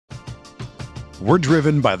We're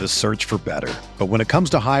driven by the search for better. But when it comes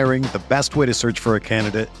to hiring, the best way to search for a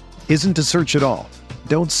candidate isn't to search at all.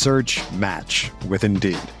 Don't search, match with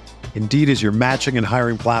Indeed. Indeed is your matching and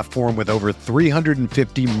hiring platform with over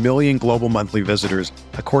 350 million global monthly visitors,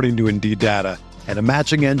 according to Indeed data, and a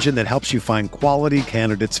matching engine that helps you find quality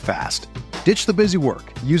candidates fast. Ditch the busy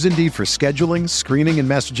work. Use Indeed for scheduling, screening, and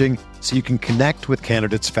messaging so you can connect with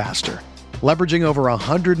candidates faster. Leveraging over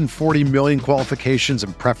 140 million qualifications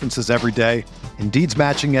and preferences every day, Indeed's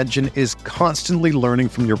matching engine is constantly learning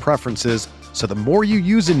from your preferences, so the more you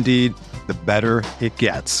use Indeed, the better it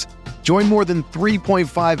gets. Join more than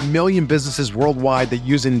 3.5 million businesses worldwide that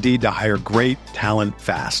use Indeed to hire great talent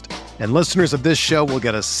fast. And listeners of this show will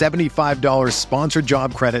get a $75 sponsored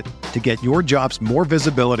job credit to get your jobs more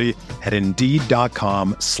visibility at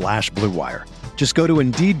Indeed.com/Blue Wire. Just go to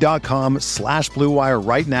Indeed.com/Blue Wire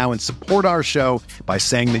right now and support our show by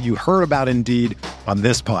saying that you heard about Indeed on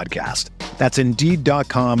this podcast. That's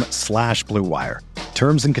Indeed.com/Blue Wire.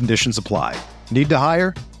 Terms and conditions apply. Need to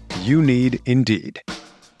hire? You need Indeed.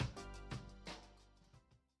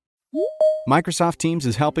 Microsoft Teams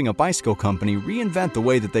is helping a bicycle company reinvent the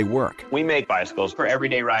way that they work. We make bicycles for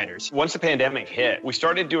everyday riders. Once the pandemic hit, we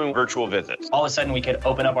started doing virtual visits. All of a sudden, we could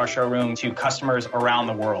open up our showroom to customers around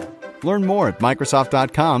the world. Learn more at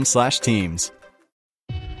Microsoft.com/Teams.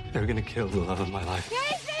 They're gonna kill the love of my life.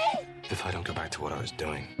 Casey! If I don't go back to what I was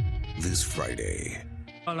doing. This Friday.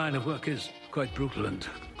 Our line of work is quite brutal and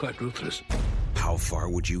quite ruthless. How far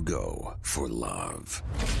would you go for love?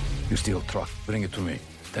 You steal truck, bring it to me.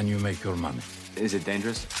 Then you make your money. Is it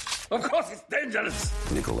dangerous? Of course it's dangerous!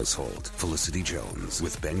 Nicholas Hoult, Felicity Jones,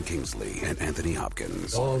 with Ben Kingsley and Anthony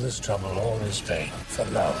Hopkins. All this trouble, all this pain, for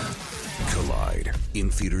love. Collide, in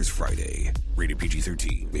theaters Friday. Rated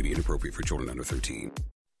PG-13, may be inappropriate for children under 13.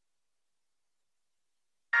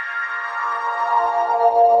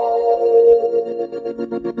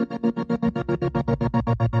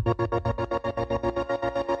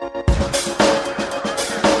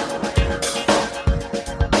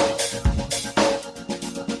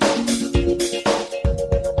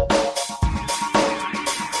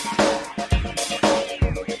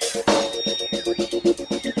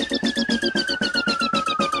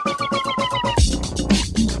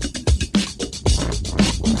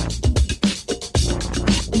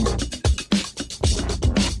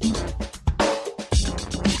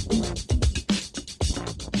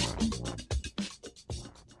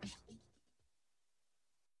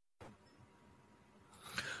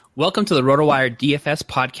 Welcome to the RotoWire DFS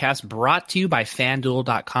podcast brought to you by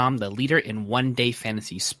FanDuel.com, the leader in one-day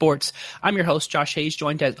fantasy sports. I'm your host, Josh Hayes,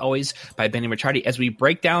 joined as always by Benny Ricciardi as we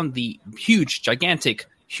break down the huge, gigantic,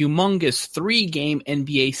 humongous three-game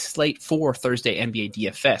NBA slate for Thursday NBA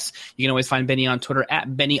DFS. You can always find Benny on Twitter at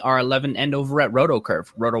BennyR11 and over at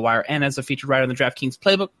RotoCurve, RotoWire, and as a featured writer in the DraftKings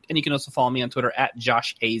Playbook. And you can also follow me on Twitter at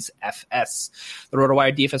JoshHayesFS. The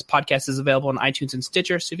RotoWire DFS podcast is available on iTunes and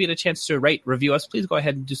Stitcher, so if you get a chance to rate, review us, please go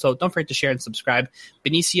ahead and do so. Don't forget to share and subscribe.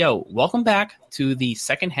 Benicio, welcome back to the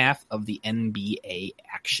second half of the NBA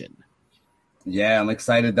action. Yeah, I'm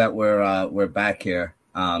excited that we're back here.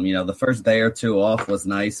 The first day or two off was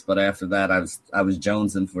nice, but after that, I was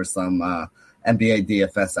jonesing for some NBA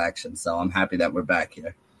DFS action. So I'm happy that we're back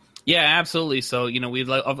here. Yeah, absolutely. So, we'd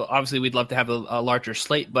love to have a larger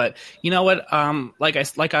slate, but you know what? Like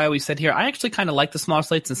I always said here, I actually kind of like the small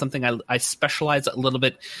slates and something I specialize a little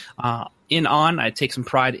bit on. I take some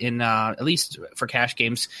pride in, at least for cash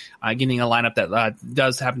games, getting a lineup that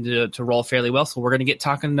does happen to roll fairly well. So we're going to get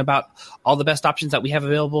talking about all the best options that we have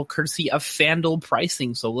available courtesy of FanDuel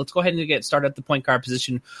pricing. So let's go ahead and get started at the point guard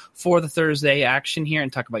position for the Thursday action here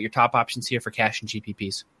and talk about your top options here for cash and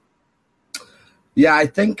GPPs. Yeah, I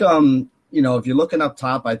think, if you're looking up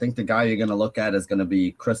top, I think the guy you're going to look at is going to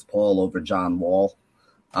be Chris Paul over John Wall.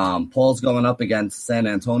 Paul's going up against San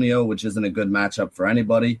Antonio, which isn't a good matchup for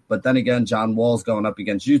anybody. But then again, John Wall's going up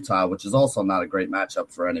against Utah, which is also not a great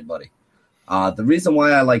matchup for anybody. The reason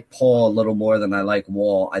why I like Paul a little more than I like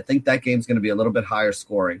Wall, I think that game's going to be a little bit higher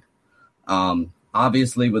scoring.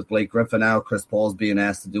 Obviously, with Blake Griffin out, Chris Paul's being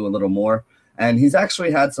asked to do a little more. And he's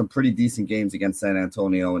actually had some pretty decent games against San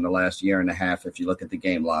Antonio in the last year and a half, if you look at the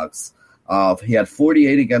game logs. He had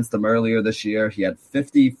 48 against them earlier this year. He had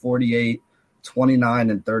 50, 48, 29,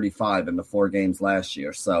 and 35 in the 4 games last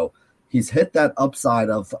year. So he's hit that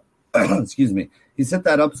upside of, he's hit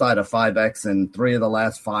that upside of 5X in 3 of the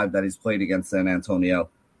last 5 that he's played against San Antonio.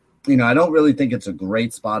 I don't really think it's a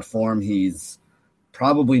great spot for him. He's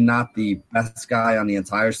probably not the best guy on the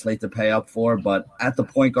entire slate to pay up for, but at the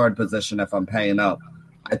point guard position, if I'm paying up,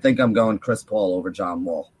 I think I'm going Chris Paul over John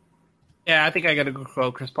Wall. Yeah, I think I got to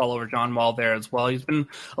go Chris Paul over John Wall there as well. He's been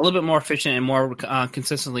a little bit more efficient and more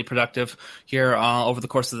consistently productive here over the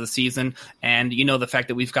course of the season. And, the fact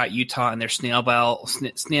that we've got Utah and their snail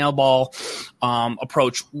ball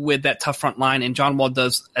approach with that tough front line. And John Wall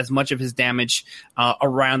does as much of his damage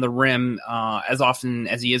around the rim as often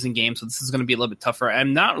as he is in games. So this is going to be a little bit tougher.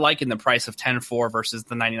 I'm not liking the price of 10-4 versus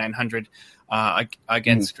the 9,900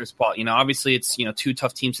 against Chris Paul. Obviously it's, two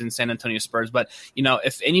tough teams in San Antonio Spurs, but,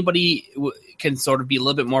 if anybody can sort of be a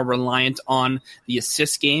little bit more reliant on the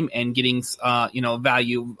assist game and getting,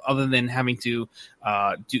 value other than having to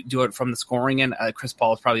do it from the scoring end, Chris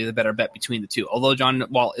Paul is probably the better bet between the two, although John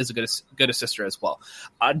Wall is a good assister as well.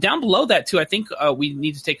 Down below that too, I think we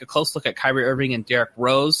need to take a close look at Kyrie Irving and Derrick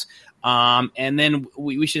Rose. And then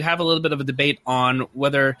we should have a little bit of a debate on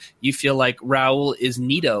whether you feel like Raul is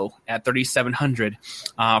Neato at 3,700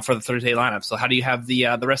 for the Thursday lineup. So how do you have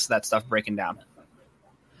the rest of that stuff breaking down?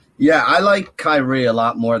 Yeah, I like Kyrie a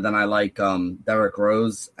lot more than I like Derrick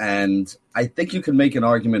Rose, and I think you could make an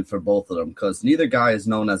argument for both of them because neither guy is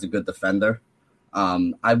known as a good defender.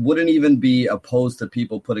 I wouldn't even be opposed to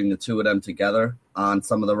people putting the two of them together on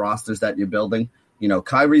some of the rosters that you're building.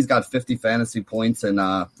 Kyrie's got 50 fantasy points in,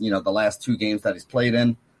 the last two games that he's played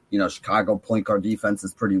in. Chicago point guard defense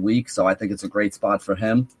is pretty weak, so I think it's a great spot for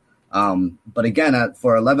him. But again,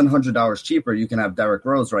 for $1,100 cheaper, you can have Derrick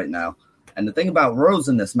Rose right now. And the thing about Rose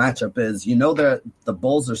in this matchup is, that the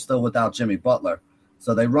Bulls are still without Jimmy Butler.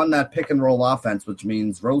 So they run that pick and roll offense, which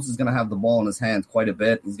means Rose is going to have the ball in his hands quite a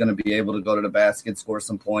bit. He's going to be able to go to the basket, score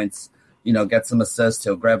some points, get some assists.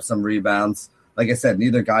 He'll grab some rebounds. Like I said,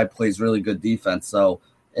 neither guy plays really good defense. So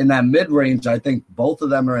in that mid-range, I think both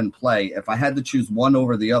of them are in play. If I had to choose one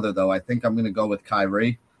over the other, though, I think I'm going to go with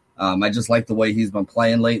Kyrie. I just like the way he's been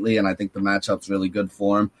playing lately, and I think the matchup's really good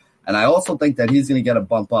for him. And I also think that he's going to get a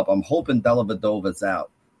bump up. I'm hoping Dellavedova's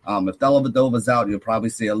out. If Dellavedova's out, you'll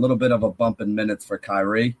probably see a little bit of a bump in minutes for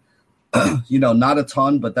Kyrie. Not a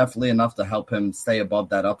ton, but definitely enough to help him stay above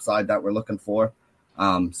that upside that we're looking for.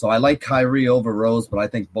 So I like Kyrie over Rose, but I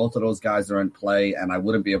think both of those guys are in play, and I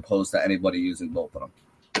wouldn't be opposed to anybody using both of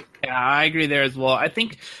them. Yeah, I agree there as well. I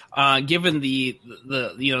think given the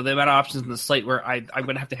amount of options in the slate, where I'm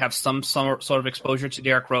going to have to have some sort of exposure to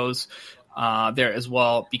Derrick Rose there as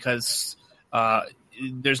well, because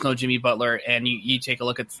there's no Jimmy Butler, and you take a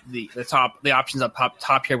look at the options up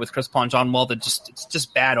top here with Chris Paul and John Wall. It's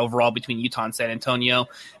just bad overall between Utah and San Antonio.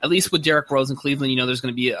 At least with Derrick Rose in Cleveland, there's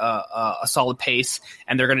going to be a solid pace,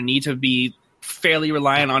 and they're going to need to be fairly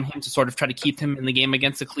reliant on him to sort of try to keep him in the game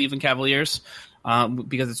against the Cleveland Cavaliers.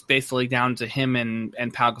 Because it's basically down to him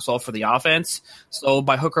and Pau Gasol for the offense. So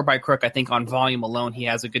by hook or by crook, I think on volume alone, he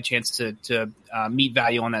has a good chance to meet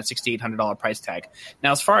value on that $6,800 price tag.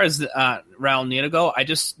 Now, as far as Raul Neato go, I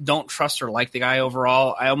just don't trust or like the guy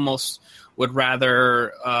overall. I almost would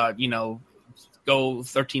rather, go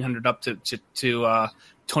 1,300 up to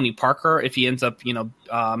Tony Parker if he ends up,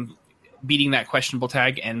 beating that questionable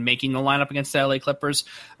tag and making the lineup against the LA Clippers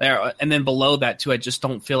there. And then below that too, I just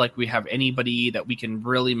don't feel like we have anybody that we can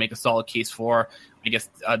really make a solid case for. I guess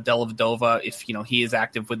Dellavedova, if he is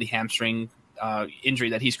active with the hamstring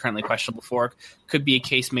injury that he's currently questionable for, could be a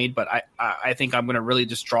case made, but I think I'm going to really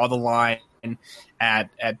just draw the line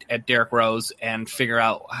at Derrick Rose and figure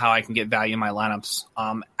out how I can get value in my lineups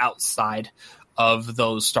outside of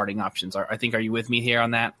those starting options. Are you with me here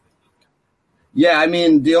on that? Yeah, I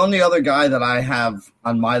mean, the only other guy that I have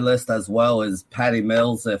on my list as well is Patty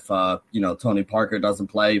Mills if, Tony Parker doesn't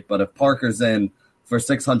play. But if Parker's in for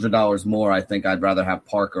 $600 more, I think I'd rather have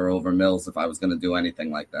Parker over Mills if I was going to do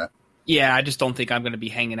anything like that. Yeah, I just don't think I'm going to be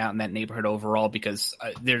hanging out in that neighborhood overall because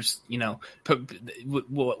there's,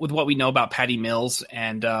 with what we know about Patty Mills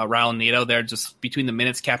and Raul Neato, they're just between the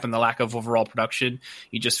minutes cap and the lack of overall production,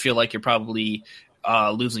 you just feel like you're probably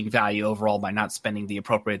losing value overall by not spending the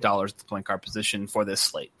appropriate dollars at the point guard position for this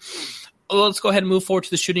slate. Let's go ahead and move forward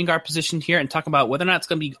to the shooting guard position here and talk about whether or not it's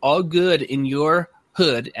going to be all good in your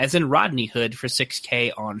hood, as in Rodney Hood, for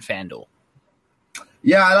 $6K on FanDuel.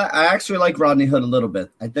 Yeah, I actually like Rodney Hood a little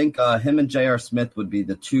bit. I think him and J.R. Smith would be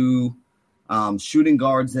the two shooting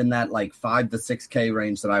guards in that like 5 to 6K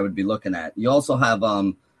range that I would be looking at. You also have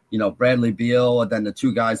Bradley Beal, and then the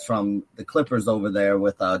two guys from the Clippers over there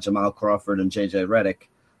with Jamal Crawford and JJ Redick.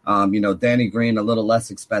 Danny Green, a little less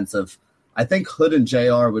expensive. I think Hood and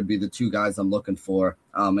JR would be the two guys I'm looking for.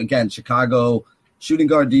 Again, Chicago shooting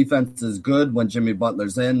guard defense is good when Jimmy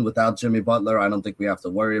Butler's in. Without Jimmy Butler, I don't think we have to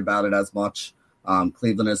worry about it as much.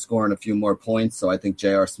 Cleveland is scoring a few more points, so I think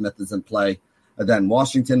J.R. Smith is in play. And then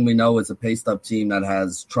Washington, we know, is a paced-up team that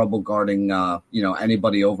has trouble guarding,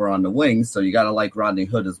 anybody over on the wings. So you got to like Rodney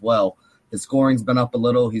Hood as well His scoring's been up a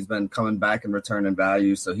little. He's been coming back and returning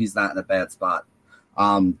value, so he's not in a bad spot.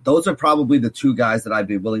 Those are probably the two guys that I'd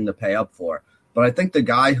be willing to pay up for. But I think the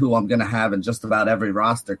guy who I'm going to have in just about every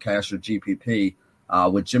roster, cash or GPP,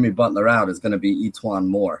 with Jimmy Butler out, is going to be E'Twaun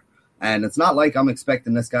Moore. And it's not like I'm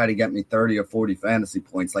expecting this guy to get me 30 or 40 fantasy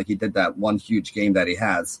points like he did that one huge game that he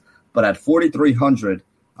has. But at 4,300,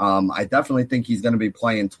 I definitely think he's going to be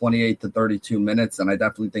playing 28 to 32 minutes, and I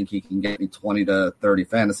definitely think he can get me 20 to 30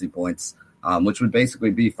 fantasy points, which would basically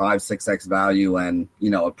be 5-6x value and,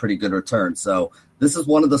 a pretty good return. So this is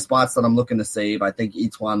one of the spots that I'm looking to save. I think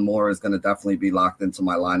E'Twaun Moore is going to definitely be locked into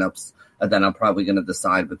my lineups, and then I'm probably going to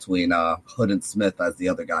decide between Hood and Smith as the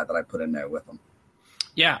other guy that I put in there with him.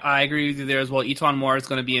 Yeah, I agree with you there as well. E'Twaun Moore is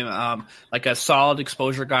going to be like a solid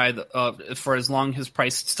exposure guy for as long as his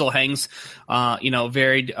price still hangs,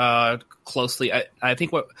 very closely. I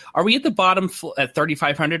think are we at the bottom at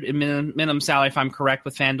 3,500 in minimum salary, if I'm correct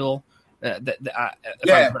with FanDuel?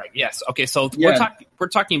 Yeah. Yes. Okay. So yeah. we're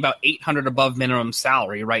talking about 800 above minimum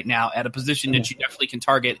salary right now at a position that you definitely can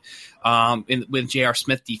target with J.R.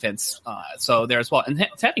 Smith defense. So there as well. And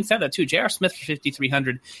having said that too, J.R. Smith for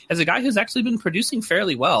 5,300 as a guy who's actually been producing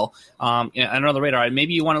fairly well. Under the radar.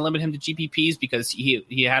 Maybe you want to limit him to GPPs because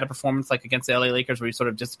he had a performance like against the LA Lakers where he sort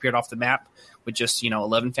of disappeared off the map with just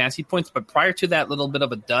 11 fantasy points. But prior to that little bit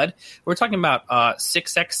of a dud, we're talking about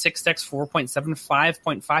 6x, 4.7,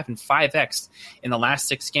 5.5, and 5x in the last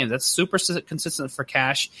 6 games. That's super consistent for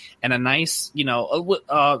cash and a nice,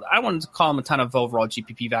 I wouldn't call him a ton of overall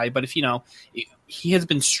GPP value, but if he has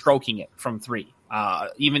been stroking it from 3.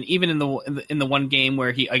 Even in the one game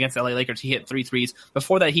where he against LA Lakers, he hit 3 threes.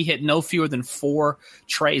 Before that, he hit no fewer than 4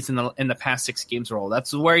 trays in the past 6 games roll.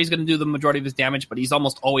 That's where he's going to do the majority of his damage, but he's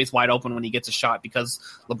almost always wide open when he gets a shot because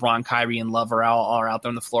LeBron, Kyrie, and Love are out there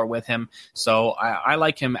on the floor with him. So I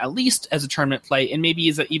like him at least as a tournament play, and maybe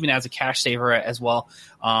even as a cash saver as well.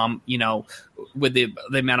 With the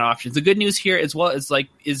amount of options. The good news here as well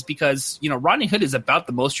is because Rodney Hood is about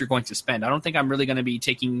the most you're going to spend. I don't think I'm really going to be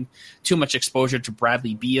taking too much exposure to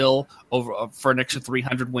Bradley Beal for an extra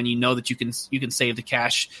 300 when you know that you can save the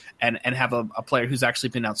cash and have a player who's actually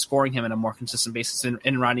been outscoring him on a more consistent basis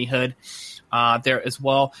in Rodney Hood there as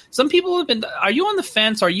well. Some people have been. Are you on the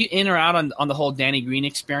fence? Are you in or out on the whole Danny Green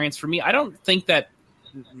experience? For me, I don't think that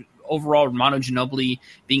overall Manu Ginobili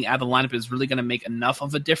being out of the lineup is really going to make enough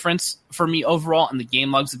of a difference for me overall, and the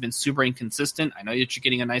game logs have been super inconsistent. I know that you're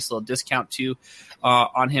getting a nice little discount too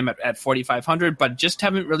on him at 4,500, but just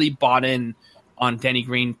haven't really bought in on Danny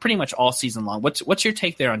Green pretty much all season long. What's your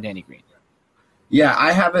take there on Danny Green? Yeah,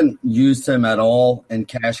 I haven't used him at all in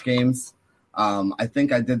cash games. I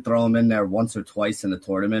think I did throw him in there once or twice in the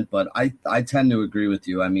tournament, but I tend to agree with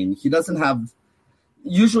you. I mean, he doesn't have –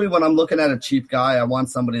 usually when I'm looking at a cheap guy, I want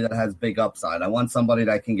somebody that has big upside. I want somebody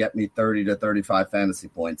that can get me 30 to 35 fantasy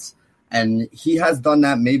points. And he has done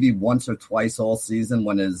that maybe once or twice all season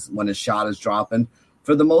when his shot is dropping.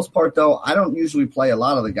 For the most part, though, I don't usually play a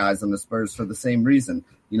lot of the guys on the Spurs for the same reason.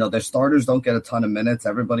 Their starters don't get a ton of minutes.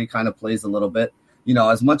 Everybody kind of plays a little bit.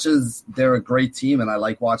 As much as they're a great team and I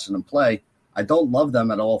like watching them play, I don't love them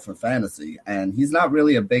at all for fantasy. And he's not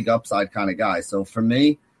really a big upside kind of guy. So for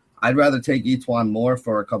me, I'd rather take E'Twaun Moore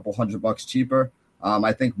for a couple $100 cheaper.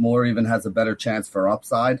 I think Moore even has a better chance for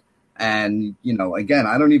upside. And, again,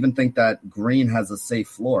 I don't even think that Green has a safe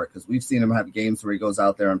floor because we've seen him have games where he goes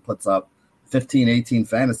out there and puts up 15, 18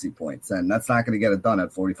 fantasy points, and that's not going to get it done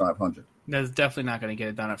at 4,500. That's definitely not going to get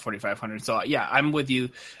it done at 4,500. So, yeah, I'm with you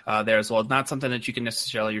there as well. Not something that you can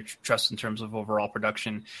necessarily trust in terms of overall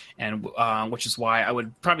production, and which is why I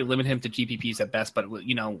would probably limit him to GPPs at best. But,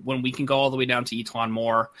 when we can go all the way down to E'Twaun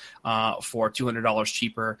Moore for $200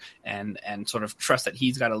 cheaper and sort of trust that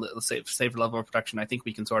he's got a safer level of production, I think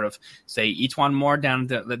we can sort of say E'Twaun Moore down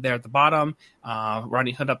there at the bottom,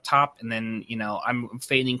 Rodney Hood up top, and then, I'm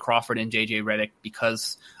fading Crawford and JJ Redick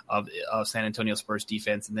because of San Antonio Spurs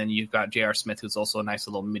defense. And then you've got J.R. Smith, who's also a nice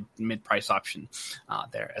little mid-price option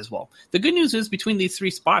there as well. The good news is between these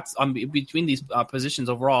 3 spots, between these positions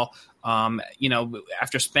overall,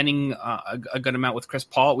 after spending a good amount with Chris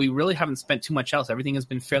Paul, we really haven't spent too much else. Everything has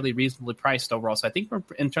been fairly reasonably priced overall. So I think we're,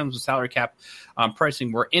 in terms of salary cap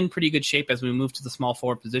pricing, we're in pretty good shape as we move to the small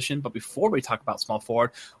forward position. But before we talk about small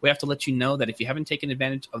forward, we have to let you know that if you haven't taken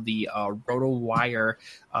advantage of the RotoWire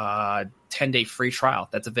 10-day free trial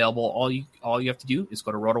that's available. All you have to do is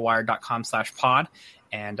go to rotowire.com/pod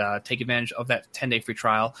and take advantage of that 10-day free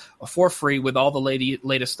trial for free with all the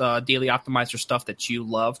latest daily optimizer stuff that you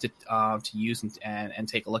love to use and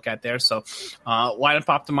take a look at there. So lineup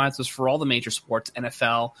optimizers for all the major sports,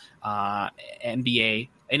 NFL, NBA,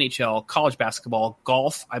 NHL, college basketball,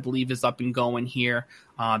 golf, I believe is up and going here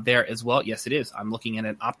there as well. Yes, it is. I'm looking at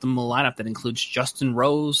an optimal lineup that includes Justin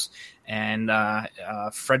Rose and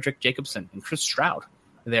Frederick Jacobson and Chris Stroud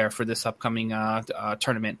there for this upcoming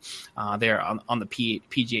tournament there on the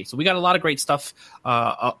PGA. So we got a lot of great stuff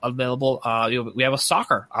available. We have a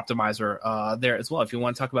soccer optimizer there as well. If you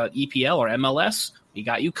want to talk about EPL or MLS, we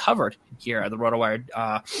got you covered here at the RotoWire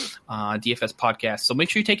DFS podcast. So make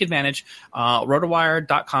sure you take advantage.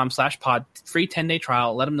 rotowire.com/pod, free 10-day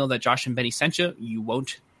trial. Let them know that Josh and Benny sent you. You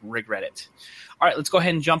won't regret it. All right, let's go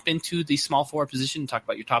ahead and jump into the small forward position and talk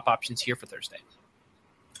about your top options here for Thursday.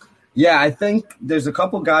 Yeah, I think there's a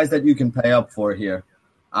couple guys that you can pay up for here.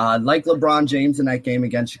 Like LeBron James in that game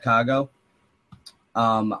against Chicago.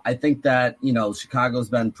 I think that, Chicago's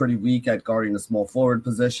been pretty weak at guarding the small forward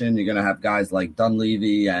position. You're going to have guys like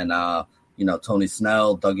Dunleavy and, Tony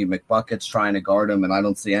Snell, Dougie McBuckets trying to guard him, and I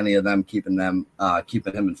don't see any of them keeping him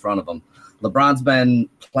in front of him. LeBron's been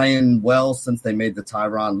playing well since they made the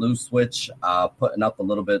Tyronn Lue switch, putting up a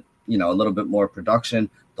little bit more production.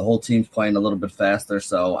 The whole team's playing a little bit faster,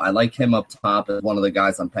 so I like him up top as one of the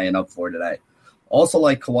guys I'm paying up for today. Also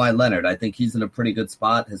like Kawhi Leonard. I think he's in a pretty good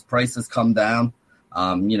spot. His price has come down.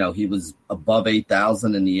 He was above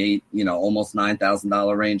 $8,000 in the almost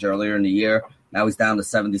 $9,000 range earlier in the year. Now he's down to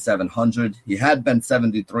 $7,700. He had been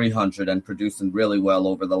 $7,300 and producing really well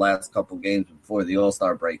over the last couple games before the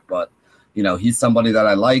All-Star break. But, he's somebody that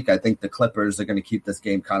I like. I think the Clippers are going to keep this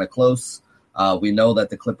game kind of close. We know that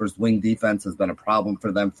the Clippers' wing defense has been a problem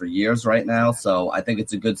for them for years right now, so I think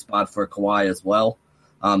it's a good spot for Kawhi as well.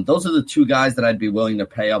 Those are the two guys that I'd be willing to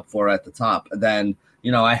pay up for at the top. Then,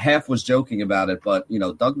 I half was joking about it, but,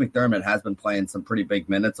 Doug McDermott has been playing some pretty big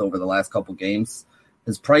minutes over the last couple games.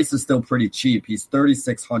 His price is still pretty cheap. He's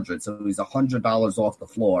 $3,600, so he's $100 off the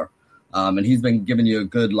floor. And he's been giving you a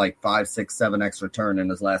good 5, 6, 7x return in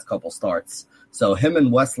his last couple starts. So him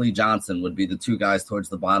and Wesley Johnson would be the two guys towards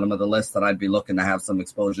the bottom of the list that I'd be looking to have some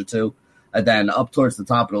exposure to. And then up towards the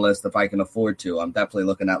top of the list, if I can afford to, I'm definitely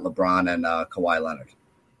looking at LeBron and Kawhi Leonard.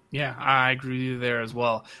 Yeah, I agree with you there as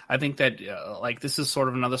well. I think that this is sort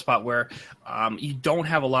of another spot where you don't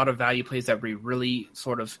have a lot of value plays that we really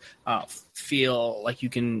sort of feel like you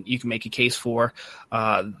can make a case for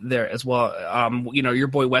there as well. Your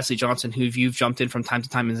boy Wesley Johnson, who you've jumped in from time to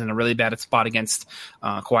time, is in a really bad spot against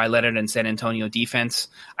Kawhi Leonard and San Antonio defense.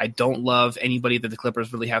 I don't love anybody that the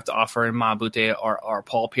Clippers really have to offer in Ma Bute or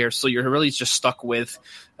Paul Pierce, so you're really just stuck with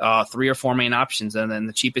 3 or 4 main options, and then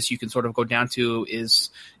the cheapest you can sort of go down to is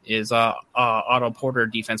Otto Porter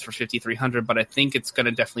defense for $5,300, but I think it's going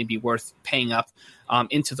to definitely be worth paying up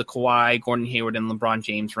into the Kawhi, Gordon Hayward, and LeBron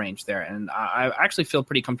James range there. And I actually feel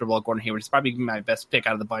pretty comfortable at Gordon Hayward. It's probably my best pick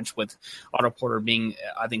out of the bunch, with Otto Porter being,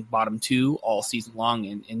 I think, bottom 2 all season long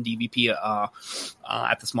in DVP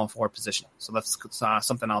at the small forward position. So that's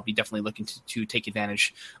something I'll be definitely looking to take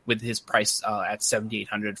advantage with his price at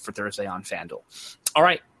 $7,800 for Thursday on FanDuel. All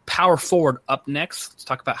right, power forward up next. Let's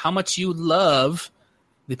talk about how much you love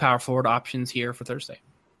the power forward options here for Thursday.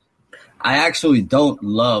 I actually don't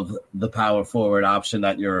love the power forward option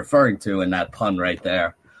that you're referring to in that pun right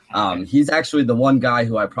there. He's actually the one guy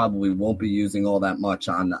who I probably won't be using all that much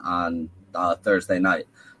on Thursday night.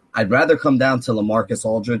 I'd rather come down to LaMarcus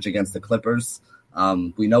Aldridge against the Clippers.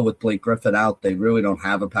 We know with Blake Griffin out, they really don't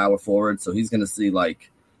have a power forward, so he's going to see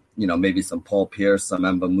maybe some Paul Pierce, some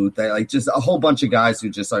Mbah Moute, just a whole bunch of guys who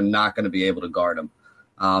just are not going to be able to guard him.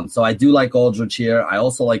 So I do like Aldridge here. I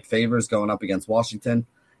also like Favors going up against Washington.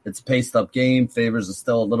 It's a paced-up game. Favors is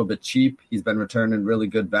still a little bit cheap. He's been returning really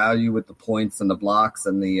good value with the points and the blocks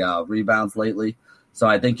and the rebounds lately. So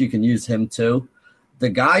I think you can use him too. The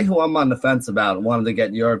guy who I'm on the fence about, wanted to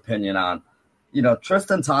get your opinion on,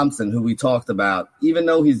 Tristan Thompson, who we talked about, even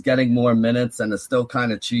though he's getting more minutes and is still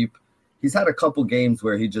kind of cheap, he's had a couple games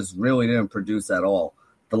where he just really didn't produce at all.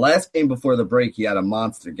 The last game before the break, he had a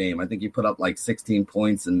monster game. I think he put up 16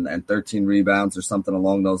 points and 13 rebounds or something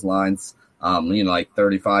along those lines.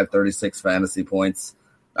 35, 36 fantasy points.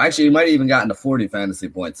 Actually, he might have even gotten to 40 fantasy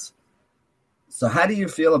points. So how do you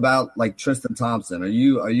feel about Tristan Thompson? Are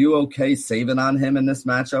you okay saving on him in this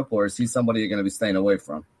matchup, or is he somebody you're going to be staying away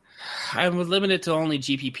from? I'm limited to only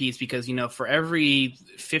GPPs because, for every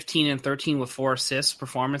 15 and 13 with 4 assists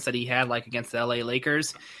performance that he had against the LA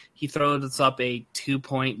Lakers, he throws up a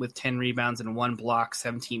 2-point with 10 rebounds and 1 block,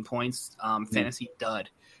 17 points. Fantasy dud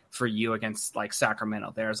for you against like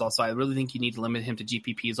Sacramento. There's also, I really think you need to limit him to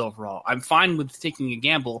GPPs overall. I'm fine with taking a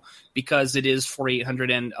gamble because it is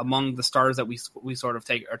 4,800, and among the stars that we sort of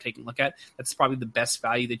are taking a look at, that's probably the best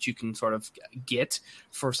value that you can sort of get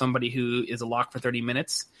for somebody who is a lock for 30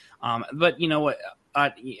 minutes. But you know what?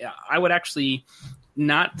 I would actually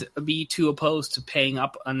not be too opposed to paying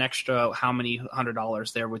up an extra how many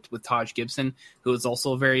 $100 there with Taj Gibson, who is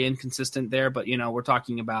also very inconsistent there. But you know, we're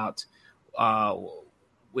talking about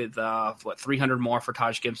with 300 more for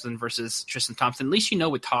Taj Gibson versus Tristan Thompson. At least you know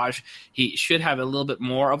with Taj, he should have a little bit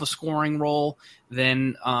more of a scoring role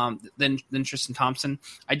than Tristan Thompson.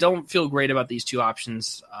 I don't feel great about these two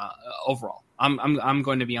options overall. I'm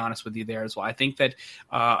going to be honest with you there as well. I think that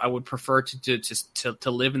I would prefer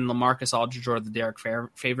to live in LaMarcus Aldridge or the Derek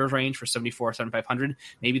Favors range for 7,500.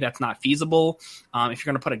 Maybe that's not feasible. If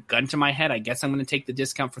you're going to put a gun to my head, I guess I'm going to take the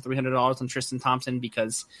discount for $300 on Tristan Thompson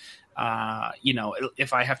because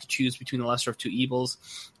if I have to choose between the lesser of two evils,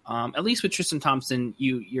 at least with Tristan Thompson,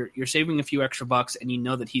 you're saving a few extra bucks, and you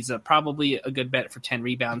know that he's probably a good bet for 10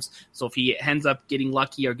 rebounds. So if he ends up getting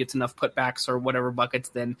lucky or gets enough putbacks or whatever buckets,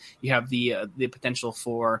 then you have the potential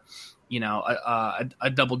for a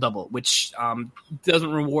double-double, which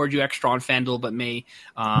doesn't reward you extra on FanDuel, but may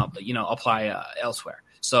apply elsewhere.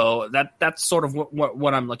 So that's sort of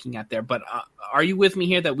what I'm looking at there. But are you with me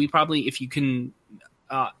here that we probably, if you can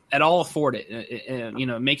at all afford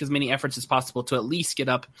it, make as many efforts as possible to at least get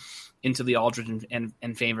up into the Aldridge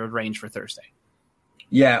and Favored range for Thursday?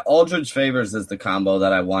 Yeah, Aldridge Favors is the combo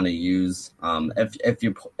that I want to use. If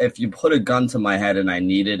you put a gun to my head and I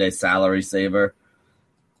needed a salary saver,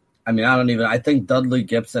 I think Dudley,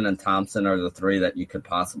 Gibson, and Thompson are the three that you could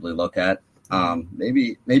possibly look at.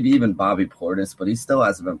 Maybe even Bobby Portis, but he still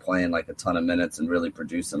hasn't been playing like a ton of minutes and really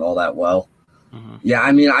producing all that well. Mm-hmm. Yeah,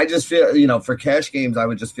 I just feel, for cash games, I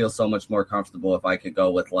would just feel so much more comfortable if I could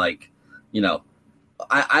go with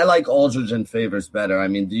I like Aldridge and Favors better.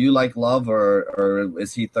 Do you like Love or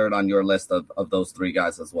is he third on your list of those three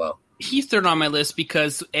guys as well? He's third on my list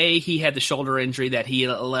because he had the shoulder injury that he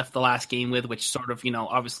left the last game with, which sort of,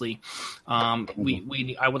 obviously,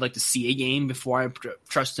 I would like to see a game before I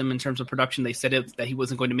trust him in terms of production. They said that he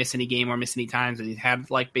wasn't going to miss any game or miss any times, and he had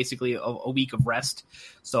basically a week of rest.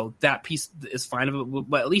 So that piece is fine.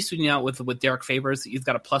 But at least with Derek Favors, he's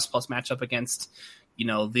got a plus matchup against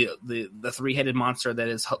the three-headed monster that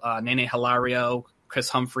is Nene Hilario, Chris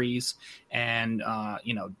Humphries, and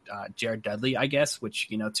Jared Dudley, I guess, which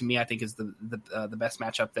to me I think is the best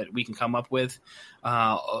matchup that we can come up with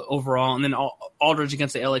overall. And then Aldridge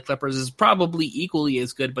against the LA Clippers is probably equally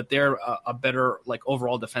as good, but they're a better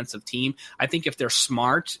overall defensive team. I think if they're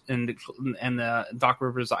smart and Doc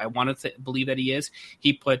Rivers, I want to believe that he is.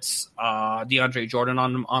 He puts DeAndre Jordan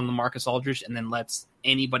on LaMarcus Aldridge and then lets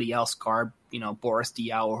anybody else guard Boris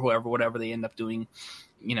Diaw or whatever they end up doing.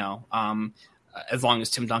 As long as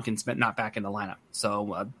Tim Duncan's not back in the lineup.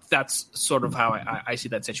 So that's sort of how I see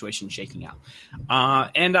that situation shaking out.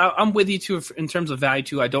 And I'm with you, too, in terms of value,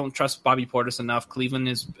 too. I don't trust Bobby Portis enough. Cleveland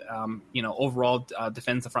is, overall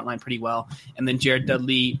defends the front line pretty well. And then Jared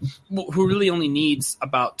Dudley, who really only needs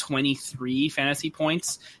about 23 fantasy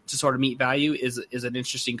points to sort of meet value, is an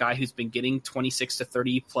interesting guy who's been getting 26 to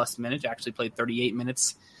 30-plus minutes, actually played 38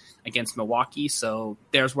 minutes against Milwaukee. So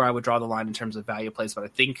there's where I would draw the line in terms of value plays. But I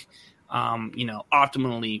think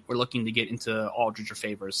optimally, we're looking to get into Aldridge or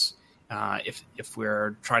Favors if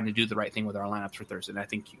we're trying to do the right thing with our lineups for Thursday. And I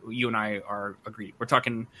think you and I are agreed. We're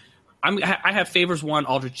talking. I have Favors 1,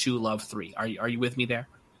 Aldridge 2, Love 3. Are you with me there?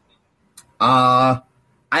 I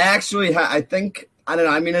actually I think I don't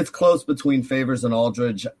know. It's close between Favors and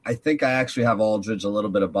Aldridge. I think I actually have Aldridge a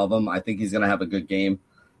little bit above him. I think he's going to have a good game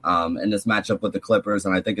in this matchup with the Clippers,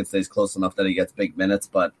 and I think it stays close enough that he gets big minutes,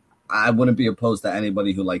 but I wouldn't be opposed to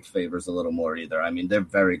anybody who likes Favors a little more either. They're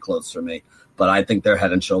very close for me, but I think they're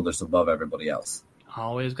head and shoulders above everybody else.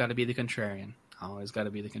 Always got to be the contrarian.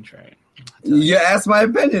 You asked my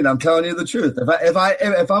opinion. I'm telling you the truth.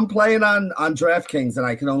 If I'm playing on DraftKings and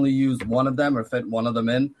I can only use one of them or fit one of them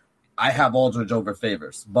in, I have Aldridge over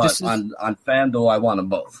Favors. But on FanDuel, I want them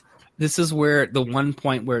both. This is where the one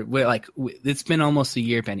point where it's been almost a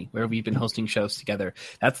year, Benny, where we've been hosting shows together.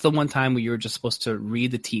 That's the one time where you were just supposed to read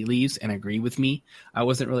the tea leaves and agree with me. I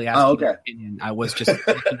wasn't really asking your opinion. I was just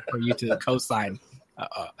looking for you to co-sign.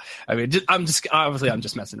 I'm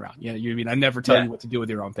just messing around. I never tell you what to do with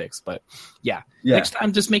your own picks, but yeah. Next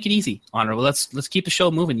time, just make it easy, Honorable. Let's keep the show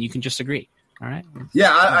moving. You can just agree. All right.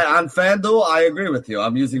 Yeah, on FanDuel, I agree with you.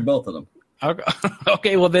 I'm using both of them.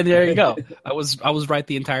 Okay, well then there you go. I was right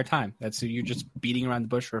the entire time. That's you're just beating around the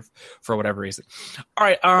bush for whatever reason. All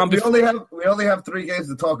right. We only have 3 games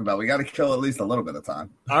to talk about. We got to kill at least a little bit of time.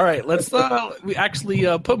 All right, let's we actually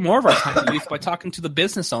put more of our time to use by talking to the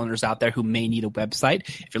business owners out there who may need a website.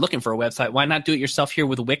 If you're looking for a website, why not do it yourself here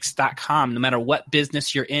with Wix.com? No matter what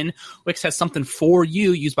business you're in, Wix has something for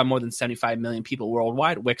you. Used by more than 75 million people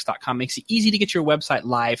worldwide. Wix.com makes it easy to get your website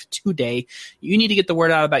live today. You need to get the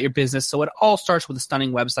word out about your business, so it all starts with a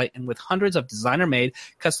stunning website, and with hundreds of designer-made,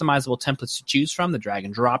 customizable templates to choose from, the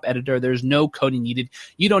drag-and-drop editor, there's no coding needed.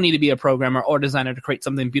 You don't need to be a programmer or designer to create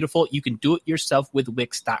something beautiful. You can do it yourself with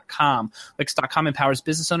Wix.com. Wix.com empowers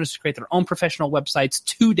business owners to create their own professional websites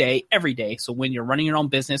today, every day. So when you're running your own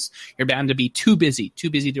business, you're bound to be too busy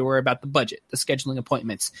to worry about the budget, the scheduling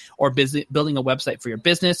appointments, or building a website for your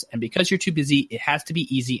business. And because you're too busy, it has to be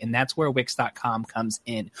easy, and that's where Wix.com comes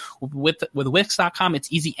in. With Wix.com,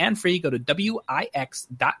 it's easy and free. Go to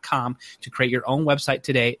Wix.com to create your own website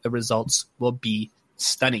today. The results will be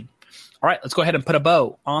stunning. All right, let's go ahead and put a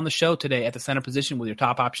bow on the show today at the center position with your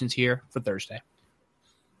top options here for Thursday.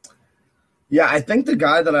 Yeah, I think the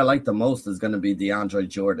guy that I like the most is going to be DeAndre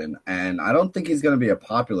Jordan, and I don't think he's going to be a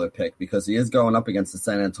popular pick because he is going up against the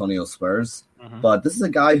San Antonio Spurs. But this is a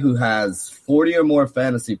guy who has 40 or more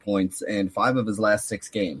fantasy points in 5 of his last 6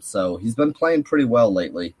 games, so he's been playing pretty well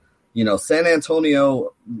lately. You know, San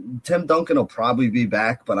Antonio, Tim Duncan will probably be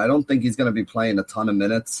back, but I don't think he's going to be playing a ton of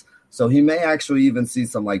minutes. So he may actually even see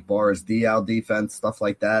some like Boris Diaw defense, stuff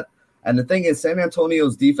like that. And the thing is, San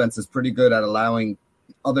Antonio's defense is pretty good at allowing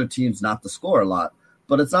other teams not to score a lot.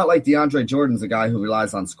 But it's not like DeAndre Jordan's a guy who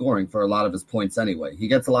relies on scoring for a lot of his points anyway. He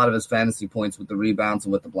gets a lot of his fantasy points with the rebounds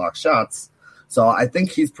and with the block shots. So I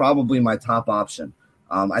think he's probably my top option.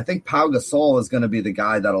 I think Pau Gasol is going to be the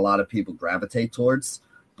guy that a lot of people gravitate towards.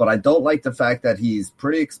 But I don't like the fact that he's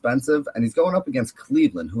pretty expensive, and he's going up against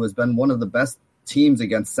Cleveland, who has been one of the best teams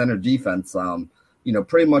against center defense,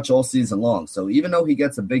 pretty much all season long. So even though he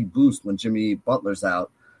gets a big boost when Jimmy Butler's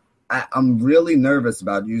out, I'm really nervous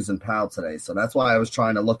about using Powell today. So that's why I was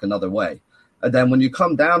trying to look another way. And then when you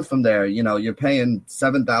come down from there, you're paying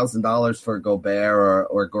 $7,000 for Gobert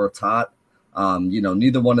or Gortat.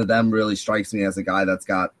 Neither one of them really strikes me as a guy that's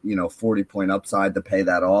got, 40-point upside to pay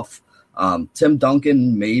that off. Tim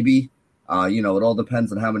Duncan, maybe. It all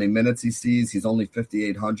depends on how many minutes he sees. He's only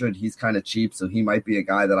 5,800. He's kind of cheap, so he might be a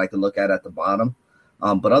guy that I could look at the bottom.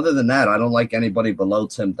 But other than that, I don't like anybody below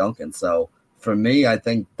Tim Duncan. So for me, I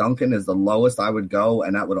think Duncan is the lowest I would go,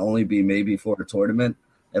 and that would only be maybe for a tournament.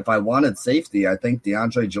 If I wanted safety, I think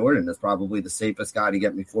DeAndre Jordan is probably the safest guy to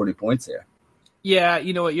get me 40 points here. Yeah,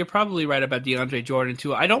 you know what? You're probably right about DeAndre Jordan,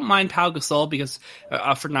 too. I don't mind Pau Gasol because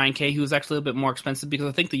for $9K, he was actually a bit more expensive because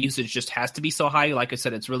I think the usage just has to be so high. Like I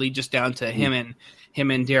said, it's really just down to him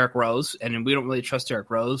and Derrick Rose, and we don't really trust Derrick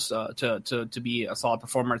Rose to be a solid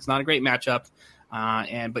performer. It's not a great matchup.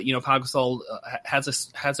 But Pau Gasol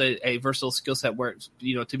has a versatile skill set where,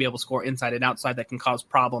 to be able to score inside and outside that can cause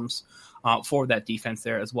problems for that defense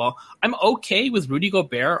there as well. I'm okay with Rudy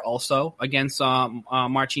Gobert also against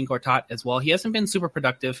Marcin Gortat as well. He hasn't been super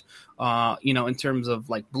productive, in terms of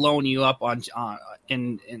like blowing you up on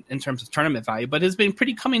in terms of tournament value, but has been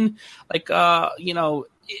pretty coming like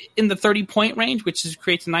in the 30-point range, which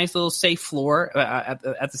creates a nice little safe floor at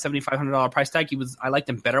the $7,500 price tag. I liked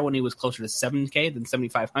him better when he was closer to $7K than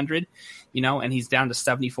 $7,500, and he's down to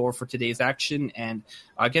 74 for today's action. And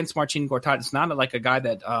against Marcin Gortat, it's not like a guy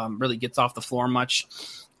that really gets off the floor much.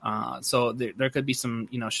 So there could be some,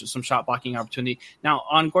 some shot blocking opportunity. Now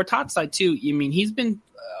on Gortat's side too, he's been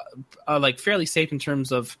like fairly safe in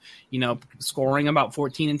terms of, scoring about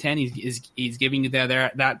 14 and 10. He's giving you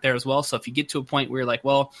that there as well. So if you get to a point where you're like,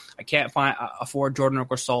 well, I can't afford Jordan or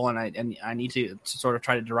Gasol and I need to sort of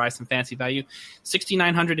try to derive some fancy value,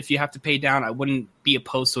 $6,900 if you have to pay down, I wouldn't be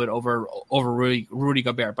opposed to it over Rudy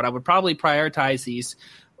Gobert, but I would probably prioritize these.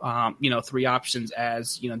 3 options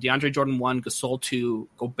as, DeAndre Jordan 1, Gasol 2,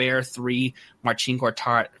 Gobert 3, Marcin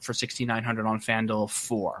Gortat for $6,900 on FanDuel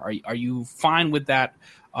 4. Are you fine with that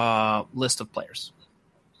list of players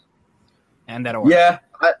and that order?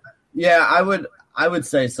 Yeah, I would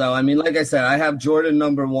say so. Like I said, I have Jordan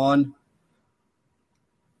number 1.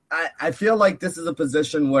 I feel like this is a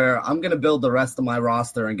position where I'm going to build the rest of my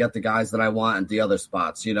roster and get the guys that I want at the other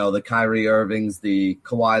spots. The Kyrie Irvings, the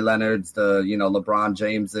Kawhi Leonards, the, LeBron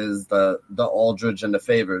Jameses, the Aldridge and the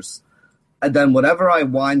Favors. And then whatever I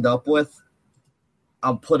wind up with,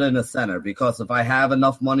 I'll put in a center because if I have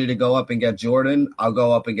enough money to go up and get Jordan, I'll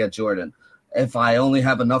go up and get Jordan. If I only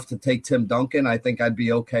have enough to take Tim Duncan, I think I'd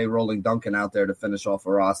be okay rolling Duncan out there to finish off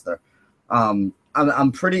a roster.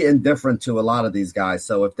 I'm pretty indifferent to a lot of these guys.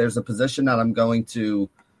 So if there's a position that I'm going to,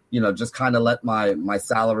 just kind of let my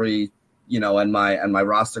salary, and my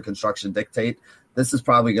roster construction dictate, this is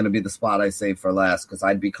probably going to be the spot I save for last, because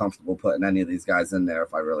I'd be comfortable putting any of these guys in there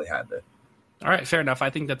if I really had to. All right, fair enough.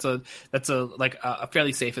 I think that's a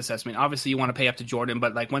fairly safe assessment. Obviously, you want to pay up to Jordan,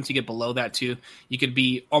 but like once you get below that too, you could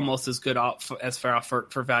be almost as good off as far off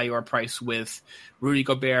for value or price with Rudy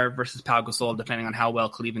Gobert versus Pau Gasol, depending on how well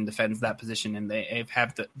Cleveland defends that position, and they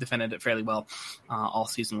have defended it fairly well all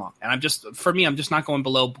season long. And I'm just not going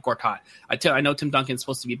below Gortat. I know Tim Duncan's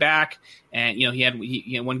supposed to be back, and he had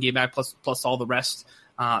one game back plus all the rest.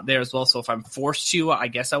 There as well. So if I'm forced to, I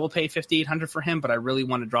guess I will pay $5,800 for him, but I really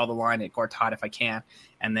want to draw the line at Gortat if I can,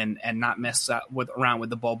 and not mess around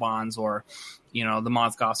with the Bobans or, the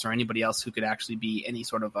Mozgofs or anybody else who could actually be any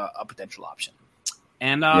sort of a potential option.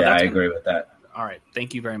 And I agree with that. All right.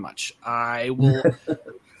 Thank you very much. I will.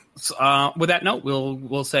 With that note,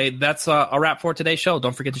 we'll say that's a wrap for today's show.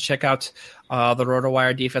 Don't forget to check out the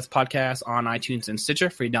RotoWire DFS podcast on iTunes and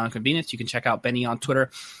Stitcher for your down convenience. You can check out Benny on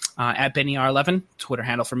Twitter at BennyR11. Twitter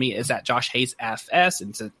handle for me is at Josh Hayes FS,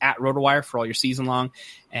 and it's at RotoWire for all your season long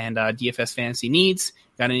and DFS fantasy needs.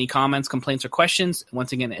 Got any comments, complaints, or questions?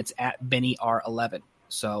 Once again, it's at BennyR11.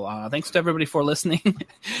 So thanks to everybody for listening,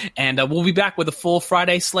 and we'll be back with a full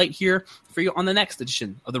Friday slate here for you on the next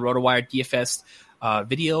edition of the RotoWire DFS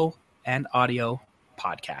video and audio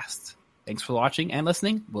podcast. Thanks for watching and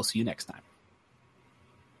listening. We'll see you next time.